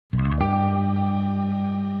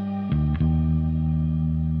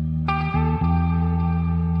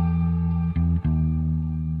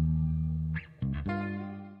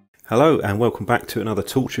Hello and welcome back to another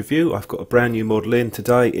torch review. I've got a brand new model in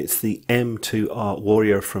today. It's the M2R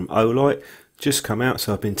Warrior from Olight. Just come out,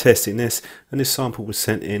 so I've been testing this, and this sample was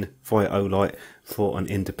sent in via Olight for an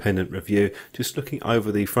independent review. Just looking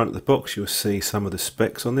over the front of the box, you'll see some of the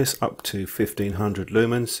specs on this, up to 1500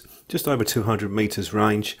 lumens, just over 200 meters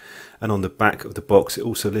range, and on the back of the box it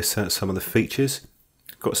also lists out some of the features.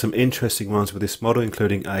 Got some interesting ones with this model,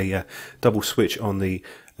 including a double switch on the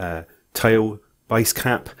tail base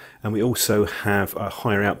cap, and we also have a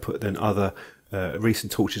higher output than other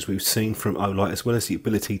recent torches we've seen from Olight, as well as the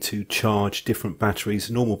ability to charge different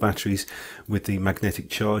batteries, normal batteries, with the magnetic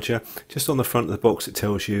charger. Just on the front of the box it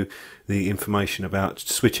tells you the information about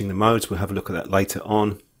switching the modes. We'll have a look at that later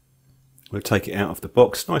on. We'll take it out of the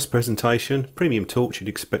box. Nice presentation, premium torch, you'd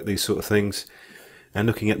expect these sort of things. And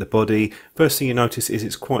looking at the body, first thing you notice is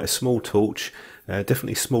it's quite a small torch,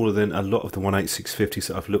 definitely smaller than a lot of the 18650s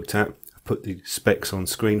that I've looked at. Put the specs on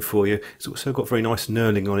screen for you. It's also got very nice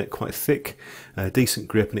knurling on it, quite thick, decent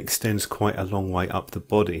grip, and extends quite a long way up the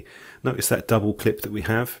body. Notice that double clip that we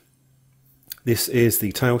have. This is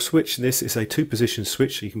the tail switch. This is a two-position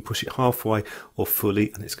switch, so you can push it halfway or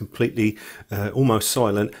fully, and it's completely almost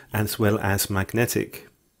silent, as well as magnetic.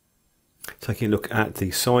 Taking a look at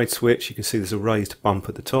the side switch, you can see there's a raised bump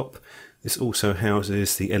at the top. This also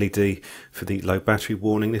houses the LED for the low battery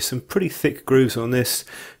warning. There's some pretty thick grooves on this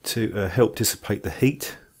to help dissipate the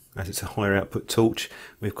heat, as it's a higher output torch.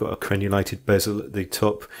 We've got a crenulated bezel at the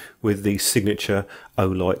top with the signature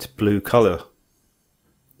Olight blue colour.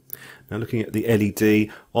 Now looking at the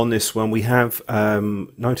LED on this one, we have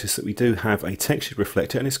noticed that we do have a textured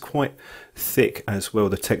reflector, and it's quite thick as well.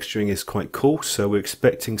 The texturing is quite coarse, so we're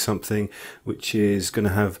expecting something which is going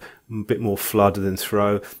to have a bit more flood than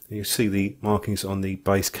throw. And you see the markings on the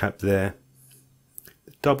base cap there.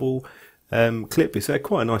 The double clip is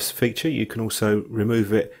quite a nice feature. You can also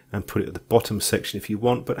remove it and put it at the bottom section if you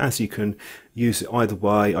want, but as you can use it either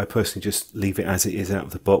way, I personally just leave it as it is out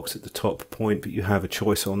of the box at the top point, but you have a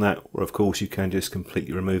choice on that, or of course you can just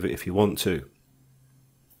completely remove it if you want to.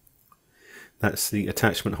 That's the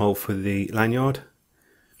attachment hole for the lanyard.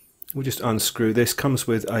 We'll just unscrew this. Comes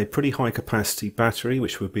with a pretty high capacity battery,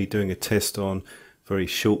 which we'll be doing a test on very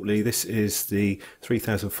shortly. This is the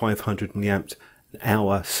 3500 milliamp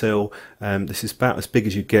hour cell. This is about as big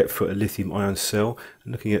as you get for a lithium ion cell.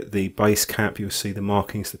 And looking at the base cap, you'll see the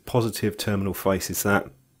markings. The positive terminal faces that.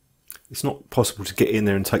 It's not possible to get in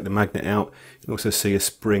there and take the magnet out. You can also see a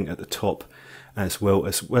spring at the top, as well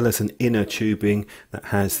as an inner tubing that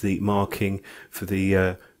has the marking for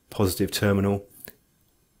the positive terminal.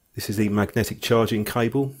 This is the magnetic charging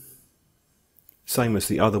cable, same as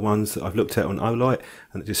the other ones that I've looked at on Olight,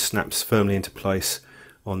 and it just snaps firmly into place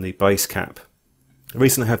on the base cap. The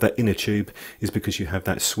reason I have that inner tube is because you have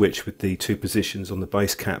that switch with the two positions on the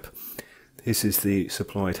base cap. This is the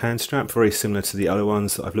supplied hand strap, very similar to the other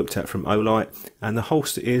ones that I've looked at from Olight, and the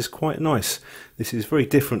holster is quite nice. This is very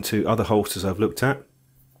different to other holsters I've looked at.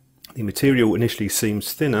 The material initially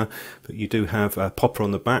seems thinner, but you do have a popper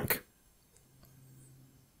on the back.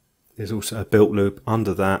 There's also a belt loop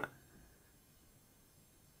under that.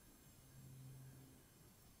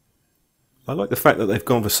 I like the fact that they've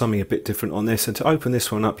gone for something a bit different on this, and to open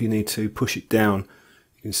this one up you need to push it down.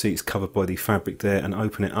 You can see it's covered by the fabric there, and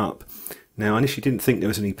open it up. Now I initially didn't think there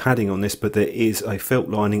was any padding on this, but there is a felt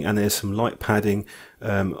lining and there's some light padding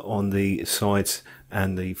on the sides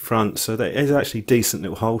and the front, so there is actually a decent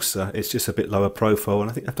little holster. It's just a bit lower profile, and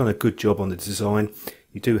I think they've done a good job on the design.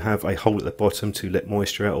 You do have a hole at the bottom to let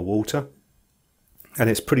moisture out or water, and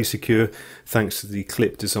it's pretty secure thanks to the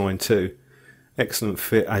clip design too. Excellent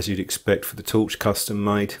fit as you'd expect for the torch, custom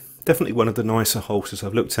made. Definitely one of the nicer holsters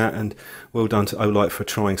I've looked at, and well done to Olight for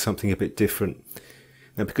trying something a bit different.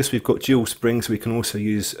 Now because we've got dual springs, we can also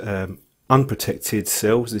use unprotected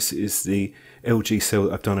cells. This is the LG cell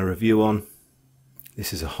that I've done a review on.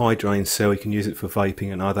 This is a high drain cell. You can use it for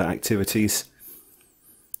vaping and other activities.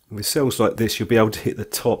 With cells like this you'll be able to hit the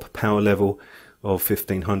top power level of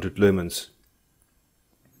 1500 lumens.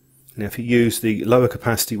 Now if you use the lower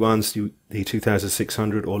capacity ones, the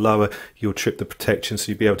 2600 or lower, you'll trip the protection, so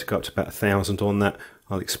you'll be able to go up to about 1000 on that.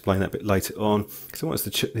 I'll explain that a bit later on. So once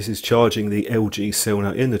this is charging the LG cell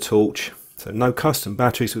now in the torch, so no custom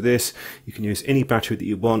batteries with this. You can use any battery that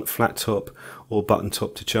you want, flat top or button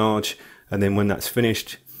top to charge, and then when that's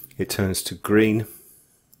finished it turns to green.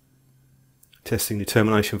 Testing the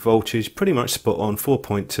termination voltage, pretty much spot on,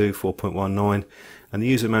 4.2, 4.19, and the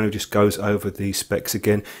user manual just goes over the specs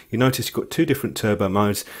again. You notice you've got two different turbo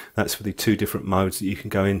modes. That's for the two different modes that you can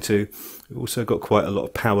go into. We've also got quite a lot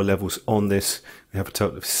of power levels on this. We have a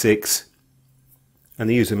total of 6. and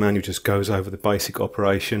the user manual just goes over the basic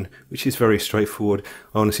operation, which is very straightforward.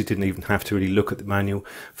 I honestly didn't even have to really look at the manual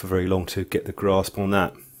for very long to get the grasp on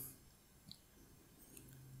that.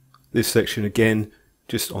 This section again,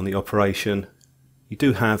 just on the operation. You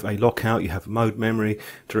do have a lockout, you have mode memory,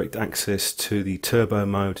 direct access to the turbo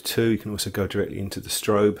mode too. You can also go directly into the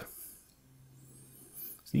strobe.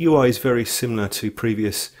 The UI is very similar to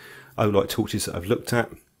previous Olight torches that I've looked at.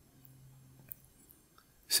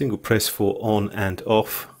 Single press for on and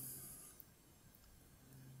off.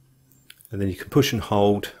 And then you can push and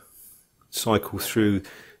hold, cycle through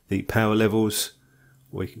the power levels,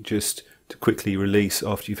 or you can just to quickly release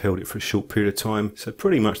after you've held it for a short period of time. So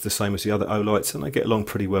pretty much the same as the other Olights, and I get along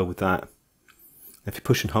pretty well with that. If you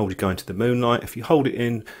push and hold, you go into the moonlight. If you hold it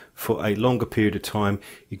in for a longer period of time,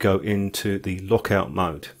 you go into the lockout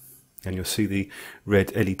mode, and you'll see the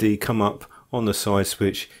red LED come up on the side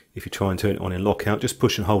switch. If you try and turn it on in lockout, just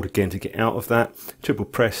push and hold again to get out of that. Triple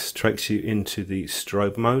press takes you into the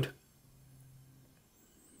strobe mode.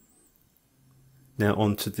 Now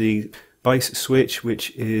onto the base switch,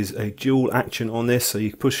 which is a dual action on this, so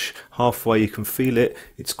you push halfway, you can feel it,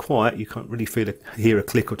 it's quiet, you can't really hear a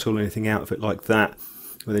click or tool or anything out of it like that,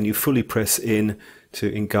 and then you fully press in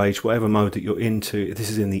to engage whatever mode that you're into. This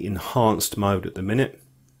is in the enhanced mode at the minute.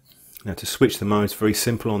 Now to switch the modes, very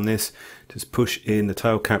simple on this, just push in the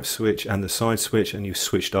tail cap switch and the side switch and you've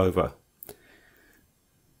switched over.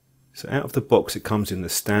 So out of the box it comes in the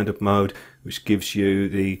standard mode, which gives you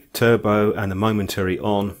the turbo and the momentary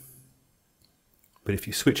on. But if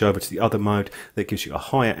you switch over to the other mode, that gives you a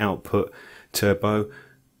higher output turbo,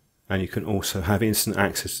 and you can also have instant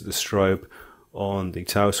access to the strobe on the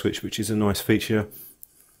tail switch, which is a nice feature.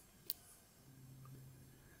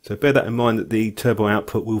 So bear that in mind, that the turbo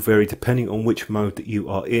output will vary depending on which mode that you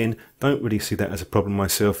are in. Don't really see that as a problem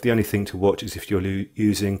myself. The only thing to watch is if you're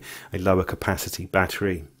using a lower capacity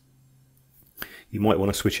battery. You might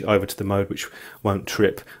want to switch it over to the mode which won't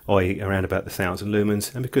trip, i.e. around about the 1000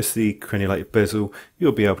 lumens, and because the crenulated bezel,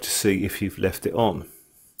 you'll be able to see if you've left it on.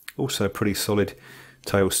 Also pretty solid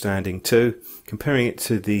tail standing too. Comparing it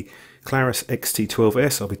to the Claris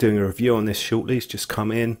XT12S, I'll be doing a review on this shortly. It's just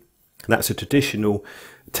come in. That's a traditional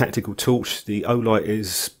tactical torch. The Olight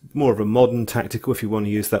is more of a modern tactical, if you want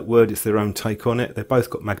to use that word. It's their own take on it. They've both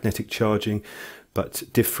got magnetic charging, but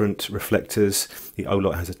different reflectors. The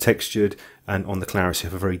Olight has a textured, and on the Claris you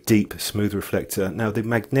have a very deep, smooth reflector. Now the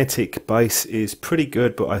magnetic base is pretty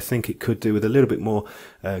good, but I think it could do with a little bit more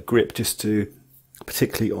grip, just to,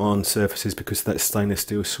 particularly on surfaces, because of that stainless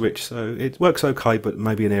steel switch. So it works okay, but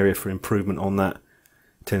maybe an area for improvement on that.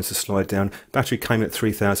 It tends to slide down. Battery came at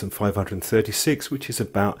 3536, which is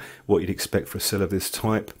about what you'd expect for a cell of this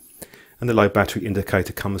type. And the low battery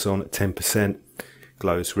indicator comes on at 10%,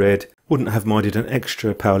 glows red. Wouldn't have minded an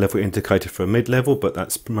extra power level indicator for a mid-level, but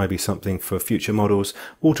that's maybe something for future models.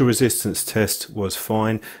 Water resistance test was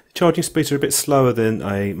fine. Charging speeds are a bit slower than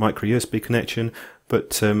a micro USB connection,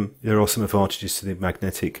 but there are some advantages to the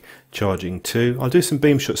magnetic charging too. I'll do some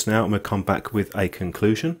beam shots now and we'll come back with a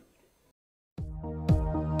conclusion.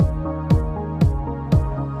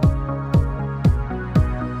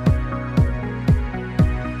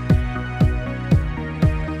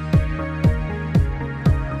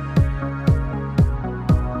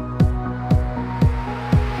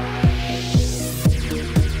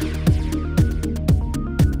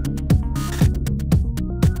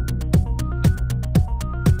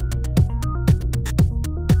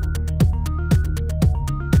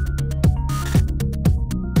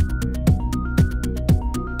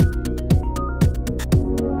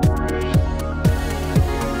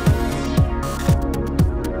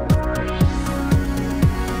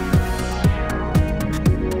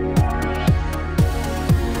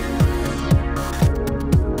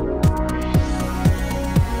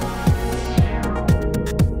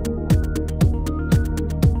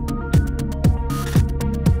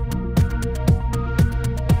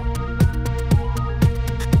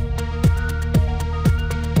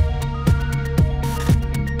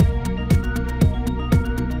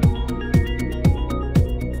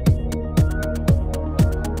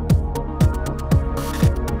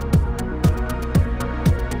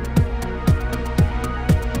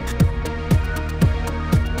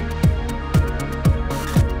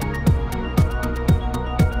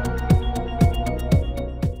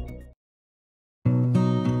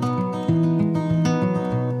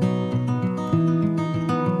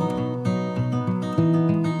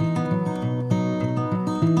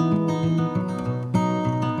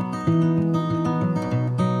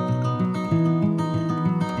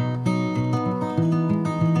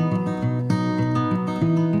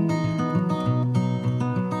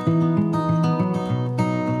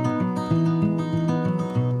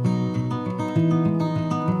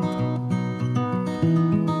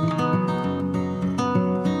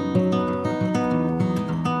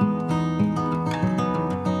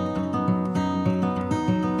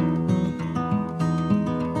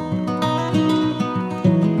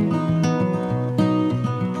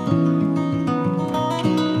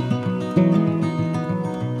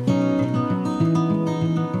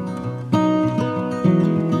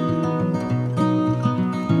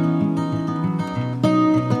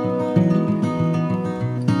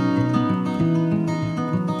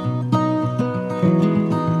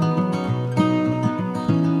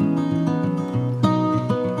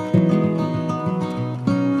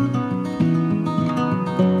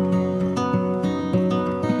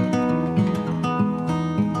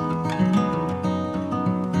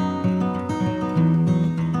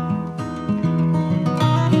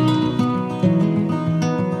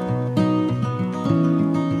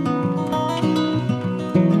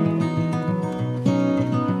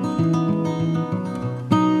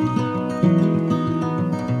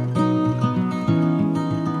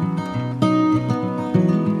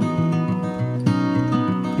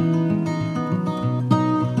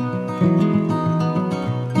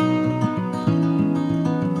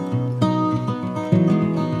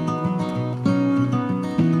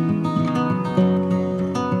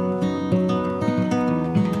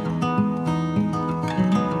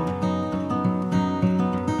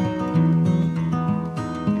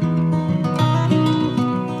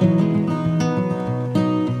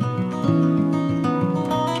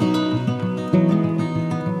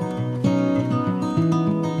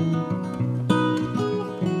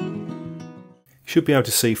 should be able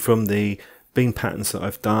to see from the beam patterns that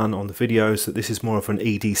I've done on the videos that this is more of an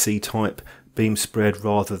EDC type beam spread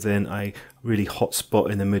rather than a really hot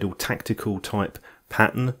spot in the middle tactical type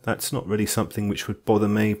pattern. That's not really something which would bother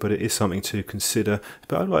me, but it is something to consider.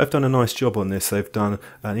 But I've done a nice job on this. They've done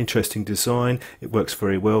an interesting design. It works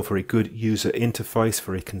very well, very good user interface,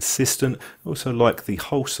 very consistent. Also like the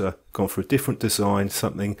Hulsa, gone for a different design,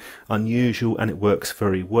 something unusual, and it works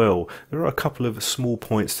very well. There are a couple of small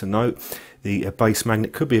points to note. The base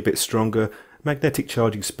magnet could be a bit stronger. Magnetic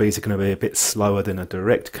charging speeds are going to be a bit slower than a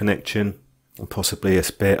direct connection, and possibly a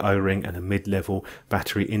spare O-ring and a mid-level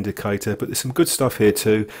battery indicator. But there's some good stuff here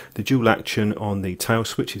too. The dual action on the tail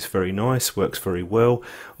switch is very nice, works very well.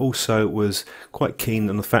 Also was quite keen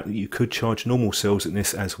on the fact that you could charge normal cells in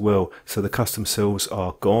this as well. So the custom cells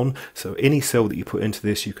are gone. So any cell that you put into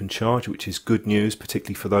this you can charge, which is good news,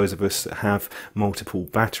 particularly for those of us that have multiple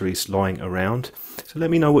batteries lying around. So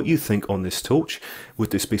let me know what you think on this torch.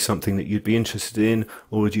 Would this be something that you'd be interested in,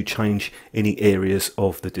 or would you change any areas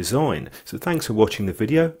of the design? So thanks for watching the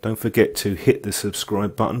video. Don't forget to hit the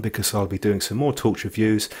subscribe button because I'll be doing some more torch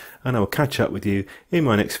reviews, and I'll catch up with you in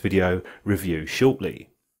my next video review shortly.